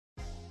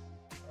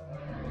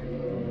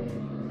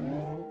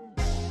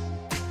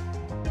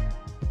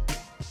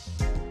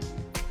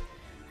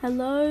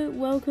Hello,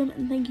 welcome,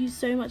 and thank you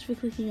so much for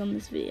clicking on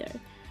this video.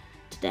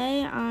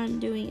 Today I'm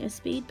doing a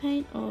speed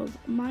paint of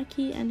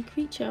MYKIE and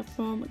Creature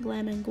from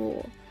Glam and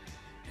Gore.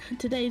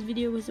 Today's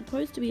video was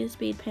supposed to be a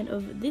speed paint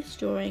of this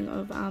drawing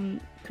of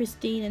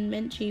Christine and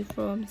MYKIE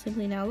from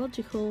Simply Now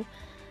Logical,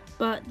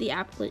 but the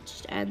app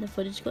glitched and the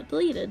footage got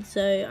deleted,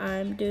 so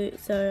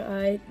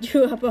I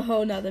drew up a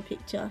whole nother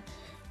picture,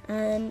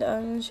 and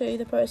I'm going to show you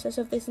the process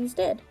of this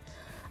instead.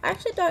 I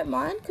actually don't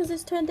mind because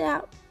this turned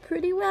out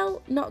pretty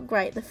well. Not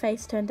great, the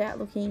face turned out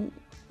looking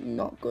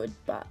not good,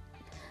 but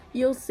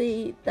you'll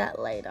see that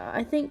later.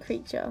 I think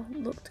Creature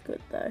looked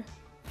good though.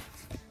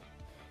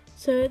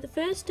 So the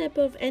first step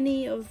of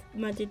any of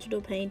my digital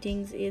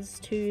paintings is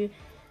to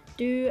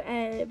do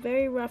a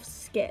very rough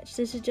sketch.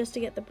 This is just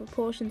to get the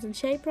proportions and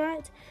shape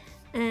right,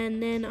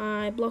 and then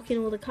I block in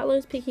all the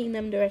colours, picking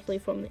them directly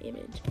from the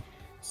image.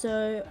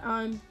 So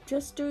I'm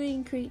just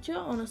doing Creature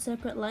on a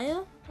separate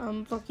layer.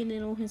 I'm blocking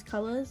in all his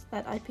colours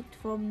that I picked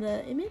from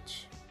the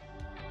image.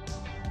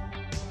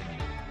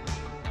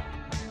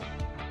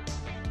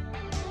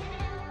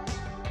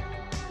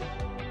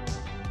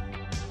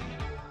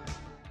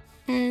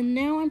 And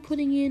now I'm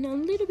putting in a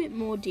little bit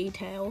more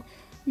detail.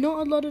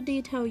 Not a lot of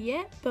detail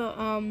yet, but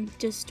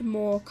just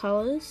more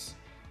colours,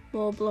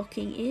 more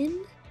blocking in.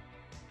 In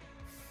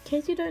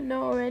case you don't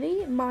know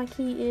already,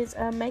 MYKIE is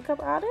a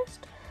makeup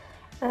artist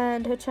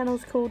and her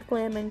channel's called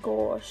Glam and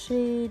Gore.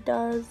 She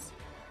does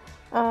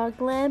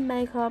glam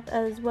makeup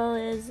as well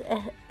as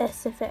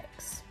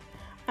SFX.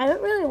 I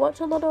don't really watch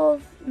a lot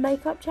of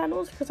makeup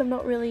channels because I'm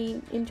not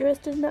really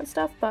interested in that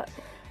stuff, but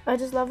I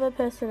just love her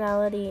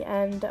personality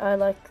and I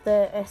like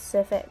the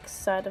SFX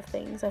side of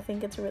things. I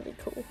think it's really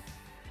cool.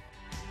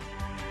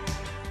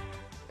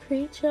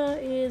 Creature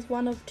is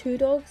one of two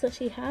dogs that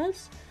she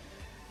has.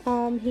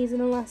 He's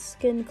an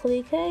Alaskan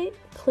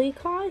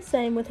Klekai,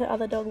 same with her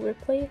other dog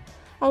Ripley.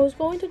 I was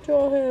going to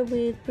draw her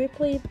with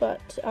Ripley,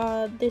 but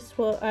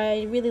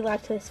I really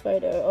liked this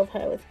photo of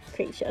her with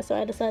Creature, so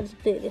I decided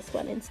to do this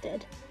one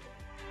instead.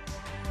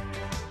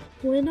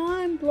 When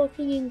I'm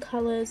blocking in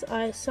colours,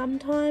 I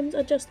sometimes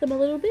adjust them a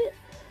little bit.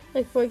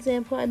 Like for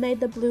example, I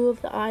made the blue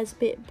of the eyes a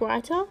bit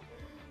brighter,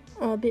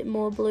 a bit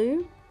more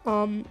blue.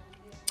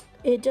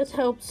 It just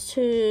helps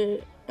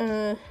to,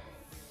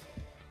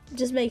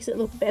 just makes it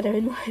look better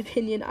in my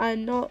opinion.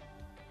 I'm not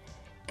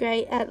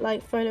great at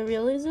like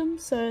photorealism,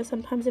 so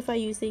sometimes if I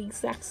use the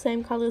exact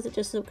same colours it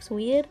just looks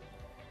weird.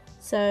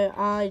 So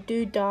I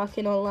do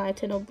darken or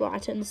lighten or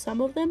brighten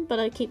some of them, but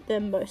I keep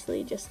them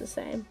mostly just the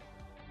same.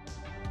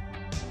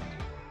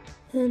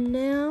 And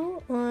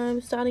now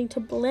I'm starting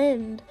to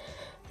blend.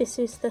 This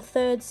is the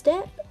third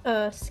step,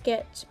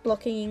 sketch,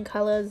 blocking in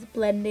colours,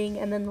 blending,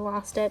 and then the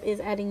last step is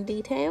adding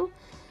detail.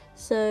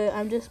 So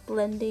I'm just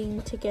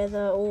blending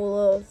together all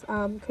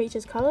of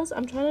Creature's colours.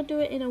 I'm trying to do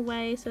it in a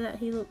way so that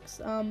he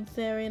looks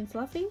furry and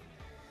fluffy.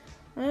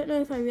 I don't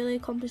know if I really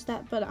accomplished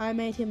that, but I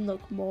made him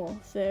look more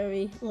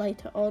furry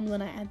later on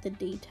when I add the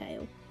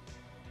detail.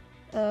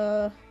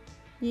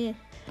 Yeah.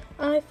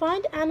 I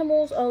find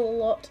animals a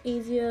lot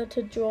easier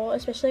to draw,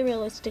 especially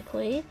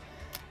realistically,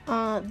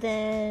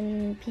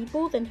 than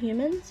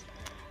humans.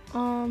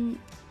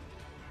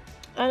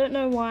 I don't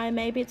know why.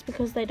 Maybe it's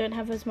because they don't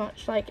have as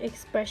much like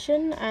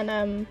expression,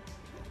 and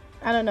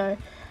I don't know,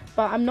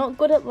 but I'm not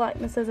good at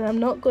likenesses, and I'm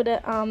not good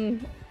at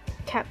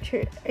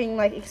capturing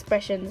like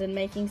expressions and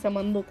making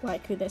someone look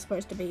like who they're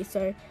supposed to be.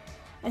 So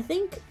I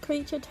think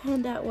Creature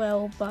turned out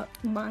well, but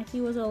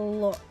MYKIE was a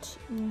lot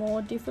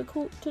more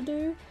difficult to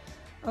do.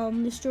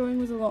 This drawing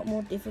was a lot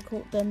more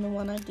difficult than the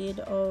one I did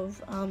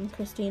of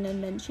Christine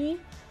and MYKIE,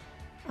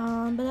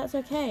 but that's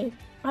okay.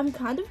 I'm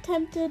kind of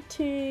tempted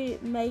to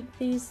make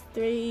these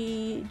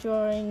three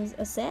drawings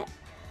a set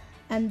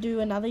and do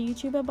another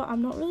YouTuber, but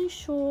I'm not really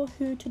sure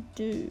who to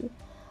do.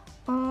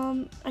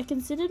 I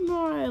considered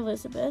Mariah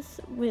Elizabeth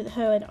with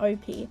her and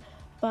Opie,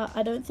 but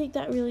I don't think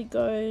that really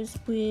goes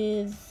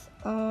with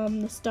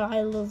the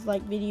style of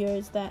like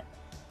videos that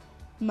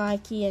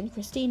MYKIE and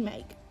Christine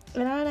make.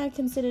 And I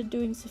considered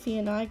doing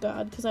Sophia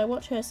Nygaard because I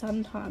watch her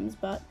sometimes,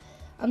 but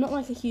I'm not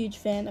like a huge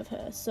fan of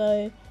her.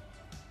 So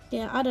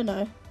yeah, I don't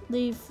know.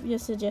 Leave your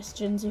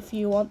suggestions if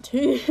you want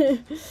to.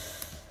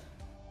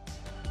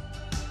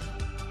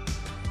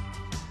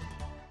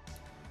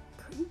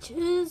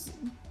 Creature's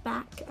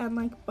back and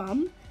like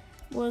bum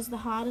was the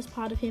hardest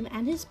part of him,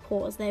 and his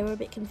paws, they were a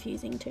bit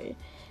confusing too.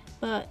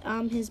 But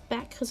his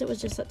back, because it was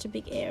just such a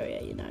big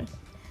area, you know.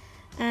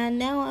 And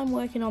now I'm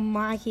working on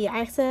MYKIE.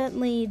 I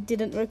accidentally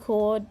didn't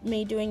record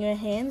me doing her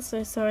hands,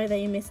 so sorry that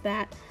you missed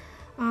that.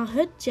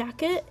 Her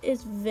jacket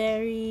is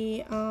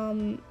very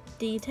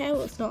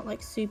detailed. It's not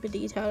like super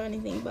detailed or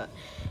anything, but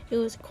it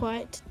was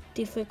quite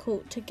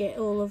difficult to get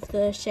all of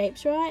the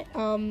shapes right.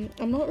 I'm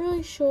not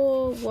really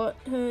sure what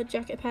her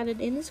jacket pattern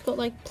is. It's got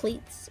like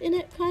pleats in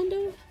it, kind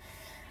of.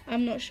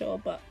 I'm not sure,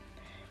 but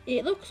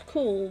it looks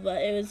cool,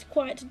 but it was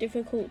quite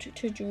difficult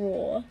to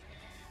draw.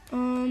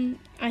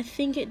 I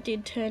think it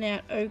did turn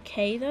out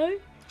okay though.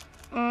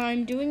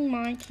 I'm doing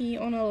MYKIE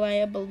on a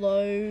layer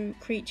below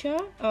Creature,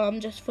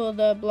 just for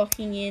the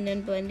blocking in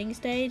and blending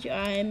stage.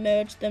 I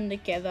merged them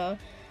together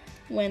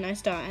when I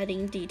start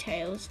adding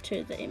details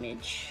to the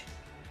image.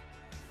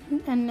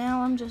 And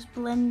now I'm just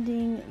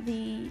blending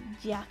the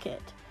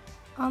jacket.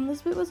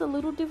 This bit was a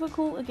little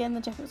difficult. Again, the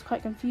jacket was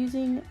quite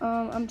confusing.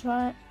 I'm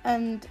trying,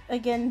 and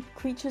again,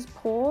 Creature's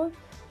paw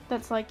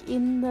that's like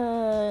in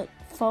the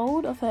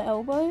fold of her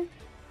elbow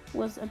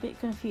was a bit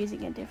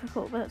confusing and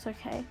difficult, but it's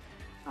okay.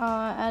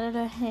 I added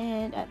her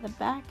hand at the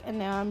back, and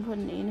now I'm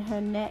putting in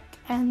her neck,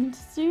 and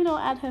soon I'll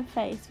add her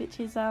face, which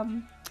is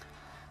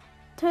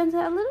turns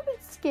out a little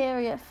bit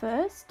scary at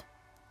first,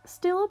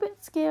 still a bit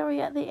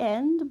scary at the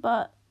end,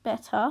 but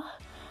better.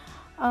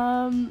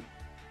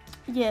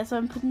 Yeah, so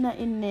I'm putting that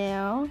in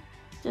now,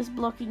 just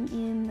blocking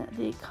in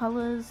the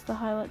colours, the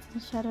highlights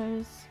and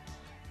shadows.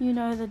 You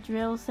know the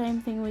drill,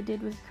 same thing we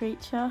did with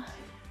Creature,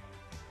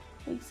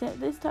 except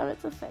this time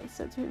it's a face,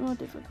 so it's a bit more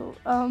difficult.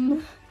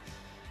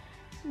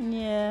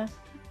 Yeah.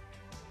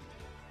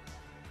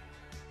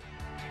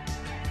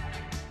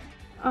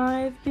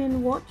 I've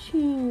been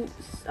watching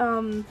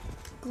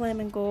Glam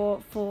and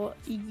Gore for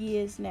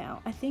years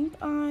now. I think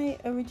I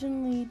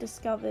originally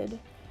discovered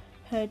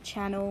her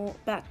channel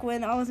back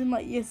when I was in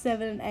like year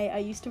 7 and 8. I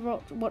used to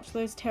watch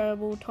those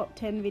terrible top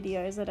 10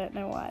 videos. I don't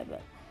know why,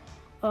 but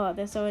oh,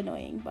 they're so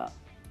annoying, but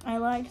I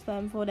liked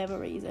them for whatever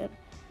reason.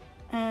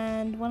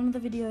 And one of the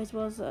videos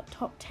was a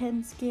top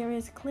 10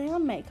 scariest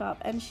clown makeup,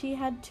 and she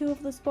had 2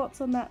 of the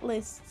spots on that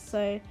list.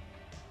 So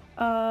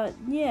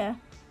yeah,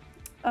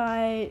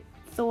 I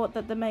thought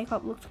that the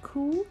makeup looked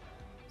cool,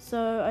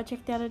 so I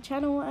checked out her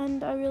channel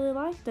and I really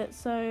liked it.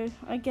 So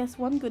I guess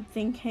one good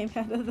thing came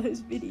out of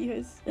those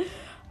videos.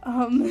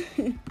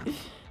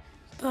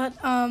 But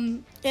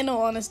in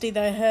all honesty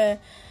though, her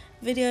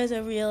videos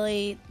are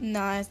really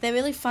nice. They're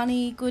really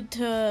funny, good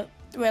to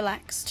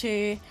relax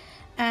to,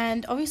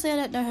 and obviously I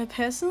don't know her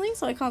personally,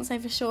 so I can't say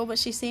for sure, but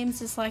she seems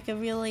just like a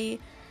really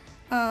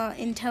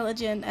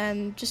intelligent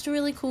and just a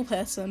really cool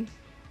person.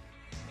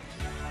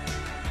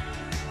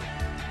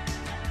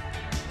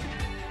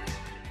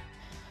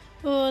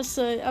 Oh,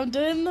 so I'm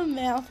doing the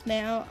mouth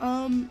now.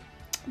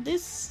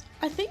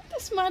 I think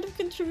this might have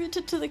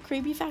contributed to the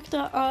creepy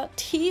factor.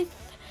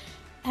 Teeth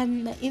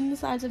and the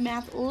insides of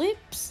mouth.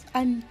 Lips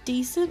I'm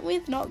decent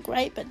with, not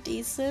great but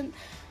decent,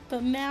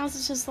 but mouth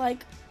is just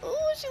like,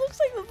 oh, she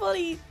looks like the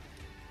bloody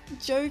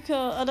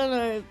Joker. I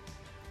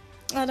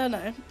don't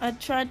know. I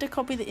tried to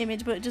copy the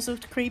image, but it just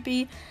looked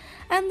creepy,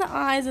 and the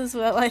eyes as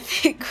well I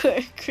think were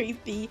a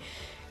creepy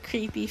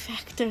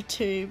factor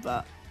too,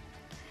 but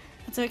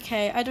it's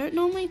okay. I don't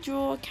normally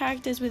draw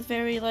characters with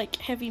very like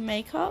heavy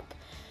makeup.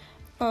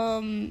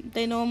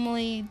 They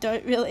normally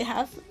don't really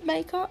have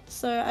makeup,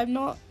 so I'm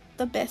not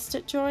the best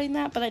at drawing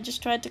that, but I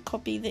just tried to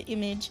copy the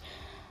image.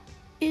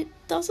 It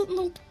doesn't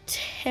look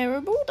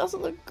terrible, it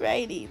doesn't look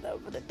great either,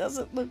 but it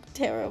doesn't look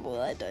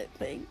terrible, I don't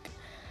think.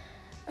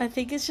 I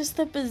think it's just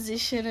the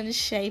position and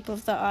shape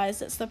of the eyes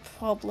that's the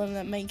problem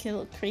that make it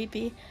look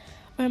creepy.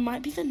 Or it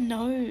might be the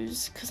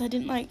nose, because I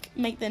didn't like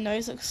make their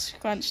nose look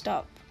scrunched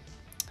up.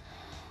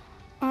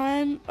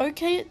 I'm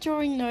okay at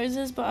drawing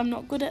noses, but I'm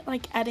not good at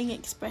like adding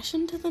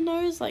expression to the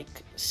nose,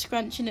 like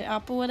scrunching it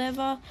up or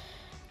whatever.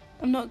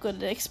 I'm not good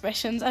at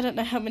expressions. I don't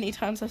know how many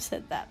times I've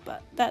said that,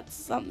 but that's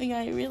something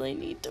I really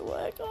need to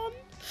work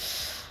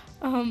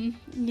on.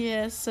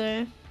 Yeah,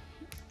 so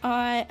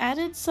I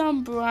added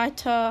some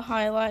brighter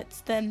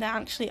highlights than there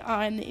actually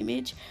are in the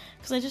image,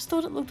 because I just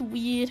thought it looked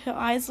weird. Her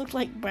eyes looked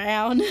like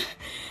brown.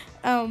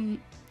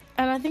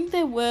 And I think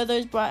there were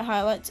those bright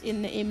highlights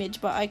in the image,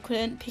 but I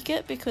couldn't pick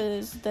it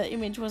because the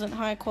image wasn't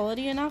high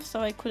quality enough, so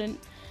I couldn't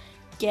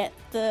get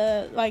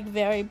the like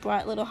very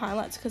bright little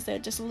highlights because they're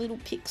just little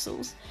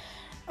pixels.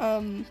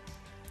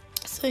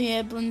 So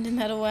yeah, blending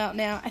that all out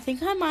now. I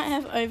think I might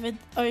have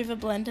over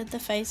blended the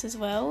face as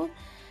well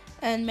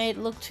and made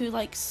it look too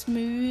like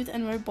smooth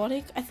and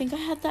robotic. I think I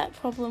had that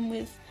problem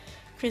with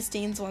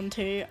Christine's one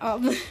too.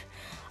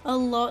 A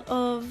lot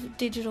of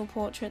digital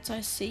portraits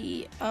I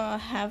see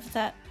have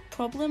that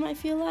problem, I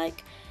feel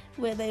like,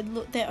 where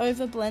they're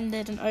over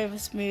blended and over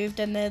smoothed,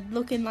 and they're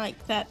looking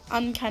like that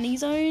uncanny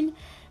zone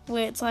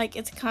where it's like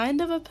it's kind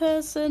of a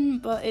person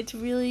but it's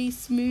really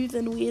smooth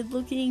and weird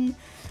looking.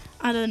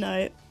 I don't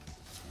know,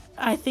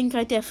 I think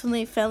I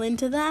definitely fell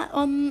into that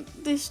on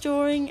this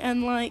drawing,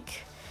 and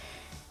like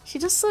she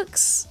just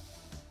looks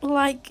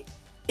like,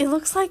 it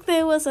looks like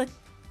there was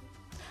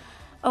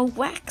a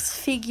wax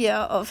figure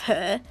of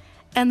her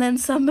and then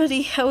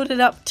somebody held it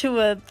up to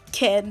a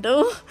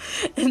candle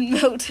and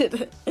melted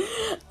it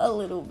a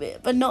little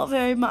bit, but not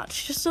very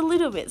much, just a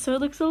little bit, so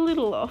it looks a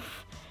little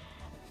off.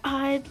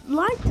 I'd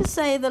like to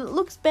say that it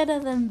looks better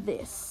than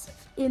this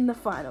in the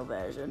final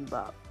version,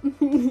 but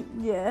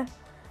yeah.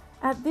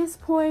 At this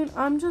point,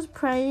 I'm just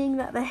praying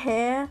that the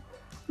hair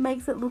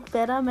makes it look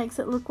better, makes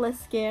it look less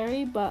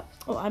scary, but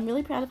oh, I'm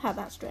really proud of how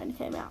that strand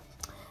came out.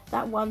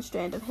 That one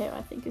strand of hair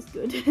I think is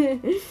good.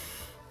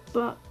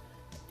 But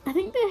I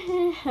think the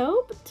hair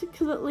helped,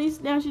 because at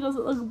least now she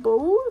doesn't look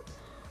bald,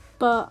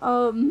 but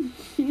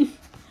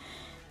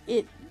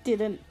it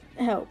didn't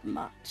help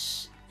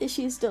much.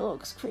 She still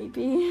looks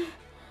creepy.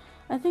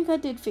 I think I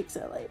did fix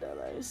it later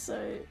though,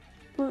 so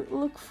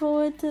look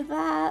forward to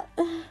that.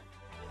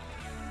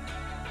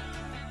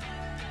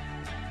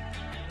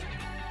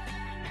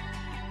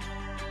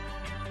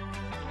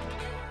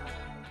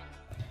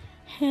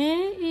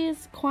 Hair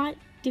is quite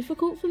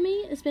difficult for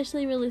me,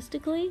 especially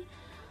realistically.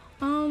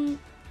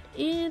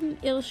 In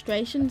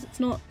illustrations it's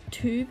not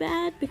too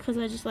bad because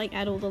I just like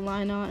add all the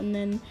line art and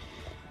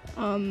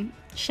then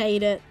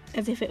shade it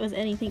as if it was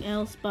anything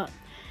else, but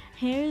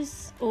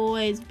hair's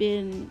always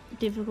been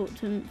difficult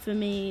for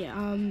me,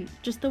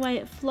 just the way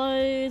it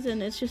flows,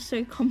 and it's just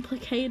so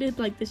complicated.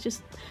 Like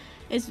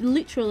it's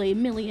literally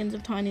millions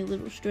of tiny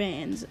little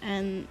strands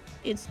and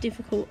it's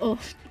difficult. Oh,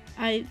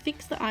 I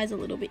fixed the eyes a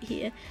little bit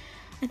here.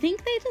 I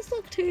think they just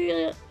look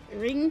too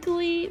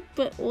wrinkly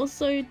but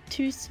also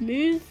too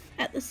smooth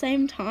at the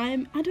same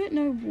time. I don't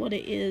know what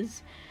it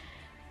is,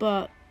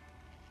 but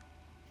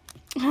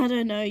I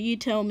don't know, you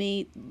tell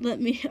me.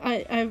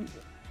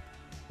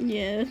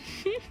 Yeah.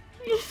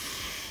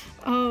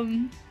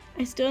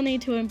 I still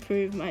need to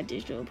improve my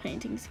digital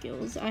painting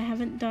skills. I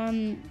haven't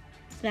done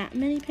that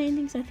many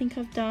paintings. I think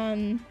I've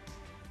done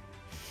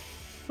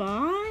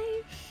 5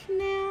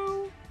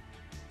 now.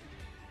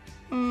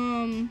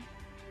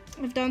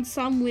 I've done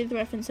some with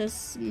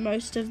references,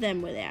 most of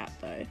them without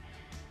though.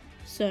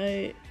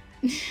 So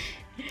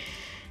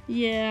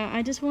yeah,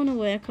 I just want to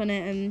work on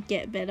it and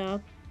get better.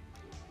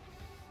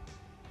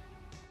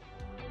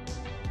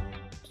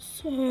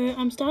 So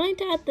I'm starting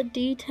to add the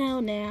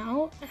detail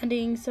now,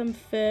 adding some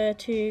fur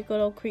to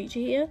good old creature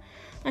here.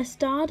 I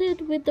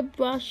started with the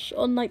brush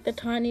on like the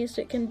tiniest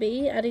it can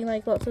be, adding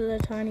like lots of the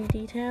tiny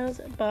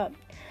details, but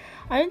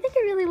I don't think it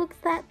really looks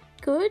that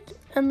good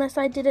unless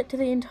I did it to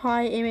the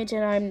entire image,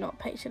 and I'm not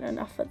patient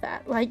enough for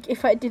that. Like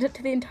if I did it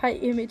to the entire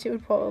image it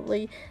would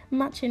probably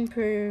much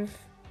improve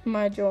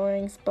my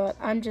drawings, but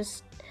I'm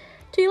just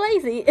too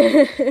lazy.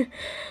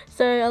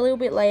 So a little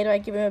bit later I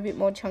give him a bit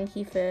more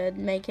chunky fur,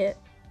 make it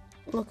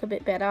look a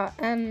bit better.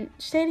 And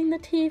shading the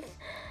teeth,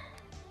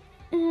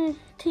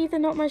 teeth are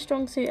not my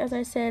strong suit, as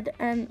I said,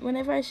 and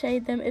whenever I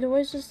shade them it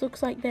always just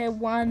looks like they're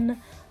one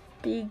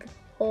big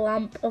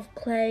lump of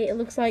clay. It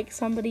looks like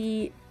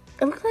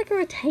it looks like a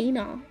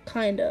retainer,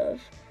 kind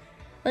of.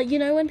 Like, you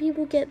know when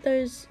people get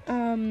those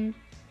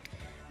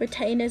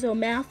retainers or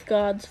mouth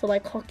guards for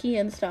like hockey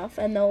and stuff,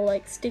 and they'll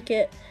like stick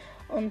it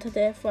onto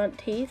their front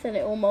teeth and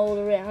it will mold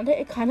around it?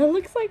 It kind of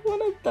looks like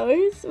one of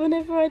those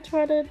whenever I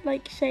try to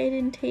like shade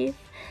in teeth.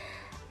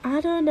 I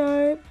don't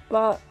know,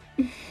 but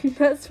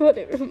that's what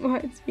it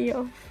reminds me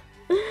of.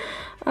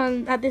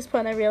 At this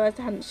point I realised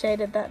I hadn't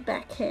shaded that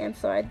backhand,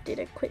 so I did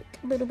a quick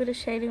little bit of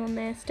shading on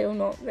there. Still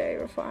not very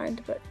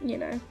refined, but you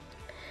know,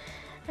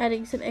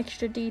 adding some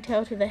extra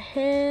detail to the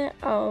hair.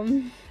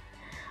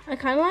 I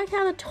kind of like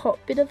how the top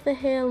bit of the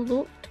hair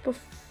looked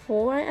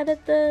before I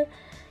added the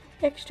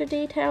extra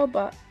detail,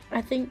 but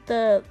I think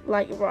the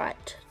right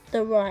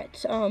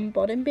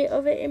bottom bit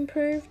of it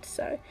improved,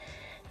 so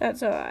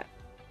that's alright.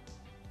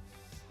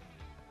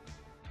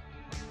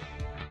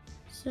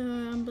 So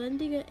I'm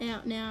blending it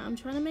out now. I'm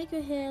trying to make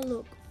her hair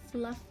look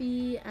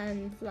fluffy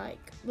and like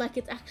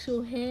it's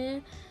actual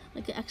hair,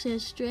 like it actually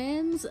has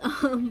strands.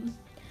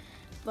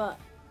 But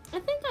I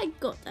think I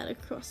got that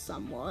across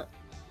somewhat.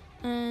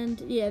 And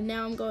yeah,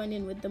 now I'm going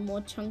in with the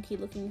more chunky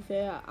looking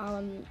fur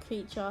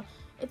creature.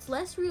 It's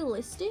less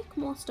realistic,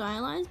 more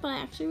stylized, but I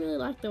actually really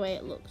like the way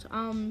it looked.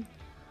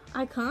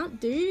 I can't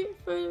do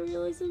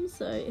photorealism,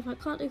 so if I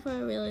can't do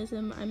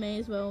photorealism, I may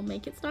as well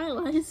make it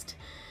stylized.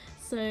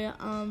 So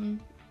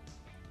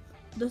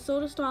the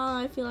sort of style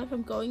I feel like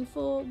I'm going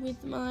for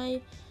with my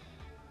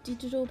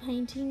digital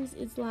paintings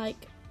is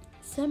like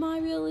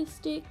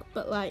semi-realistic,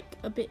 but like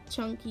a bit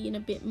chunky and a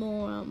bit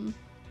more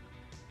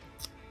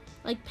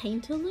like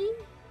painterly.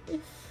 If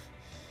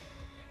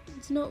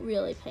it's not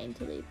really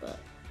painterly, but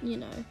you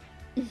know.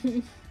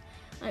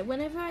 Like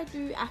whenever I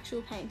do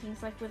actual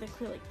paintings like with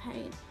acrylic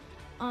paint,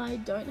 I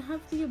don't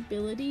have the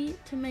ability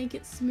to make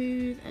it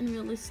smooth and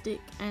realistic,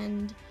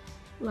 and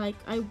like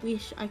I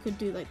wish I could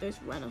do like those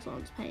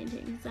Renaissance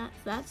paintings.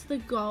 That's the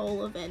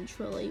goal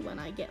eventually when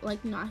I get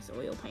like nice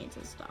oil paints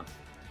and stuff.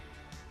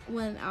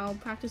 When I'll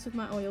practice with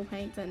my oil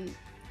paints, and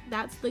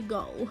that's the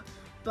goal.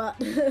 But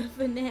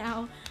for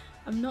now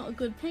I'm not a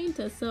good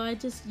painter, so I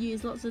just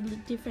use lots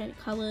of different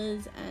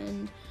colours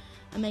and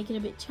I make it a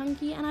bit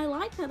chunky, and I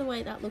like the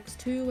way that looks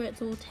too, where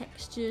it's all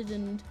textured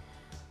and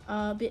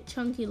a bit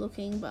chunky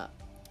looking. But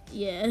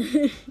yeah.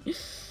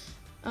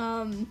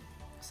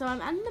 So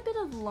I'm adding a bit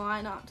of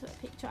line art to the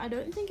picture. I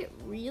don't think it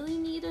really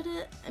needed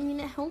it. I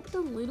mean, it helped a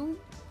little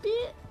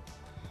bit,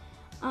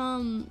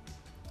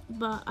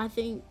 but I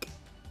think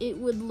it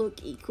would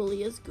look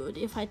equally as good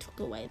if I took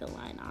away the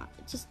line art.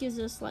 It just gives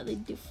it a slightly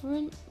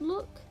different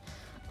look.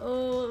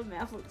 Oh, the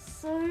mouth looks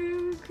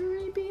so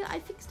creepy.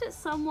 I fixed it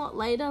somewhat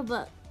later,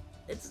 but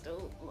it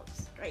still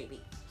looks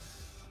creepy.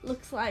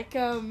 Looks like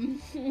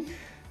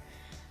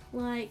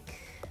like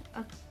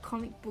a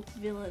comic book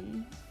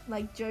villain,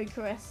 like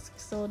Joker-esque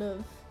sort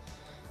of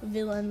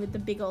villain with the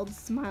big old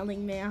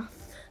smiling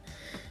mouth.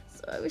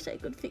 So I wish I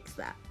could fix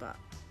that, but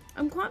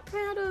I'm quite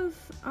proud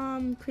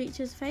of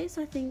Creature's face.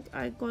 I think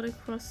I got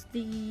across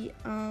the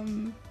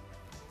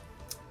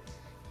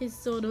his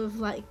sort of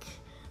like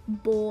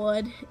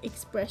bored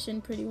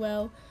expression pretty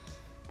well.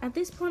 At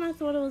this point I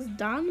thought I was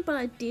done, but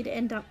I did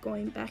end up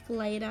going back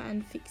later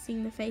and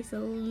fixing the face a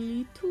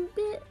little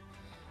bit.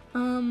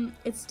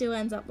 It still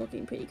ends up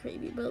looking pretty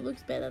creepy, but it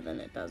looks better than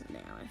it does now,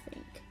 I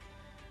think.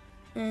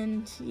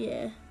 And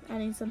yeah,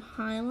 adding some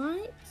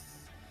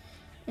highlights.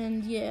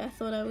 And yeah, I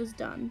thought I was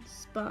done,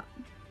 but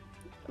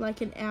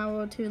like an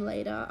hour or two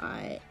later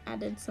I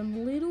added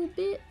some little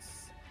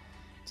bits,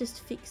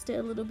 just fixed it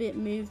a little bit,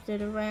 moved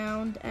it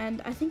around,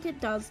 and I think it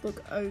does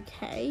look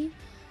okay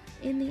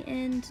in the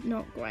end.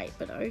 Not great,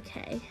 but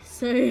okay.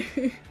 So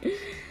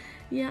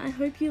yeah, I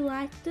hope you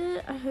liked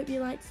it. I hope you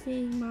liked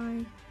seeing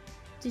my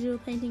digital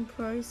painting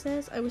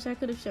process. I wish I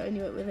could have shown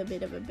you it with a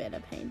bit of a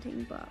better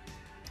painting, but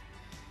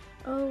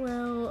oh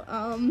well.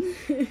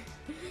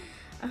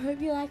 I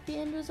hope you like the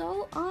end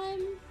result. I'm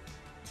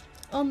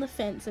on the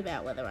fence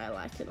about whether I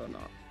like it or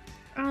not.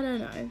 I don't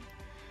know,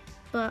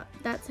 but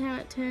that's how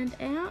it turned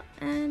out,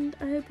 and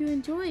I hope you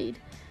enjoyed.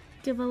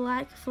 Give a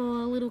like for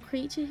a little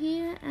creature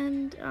here,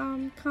 and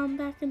come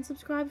back and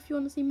subscribe if you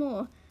want to see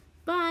more.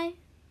 Bye!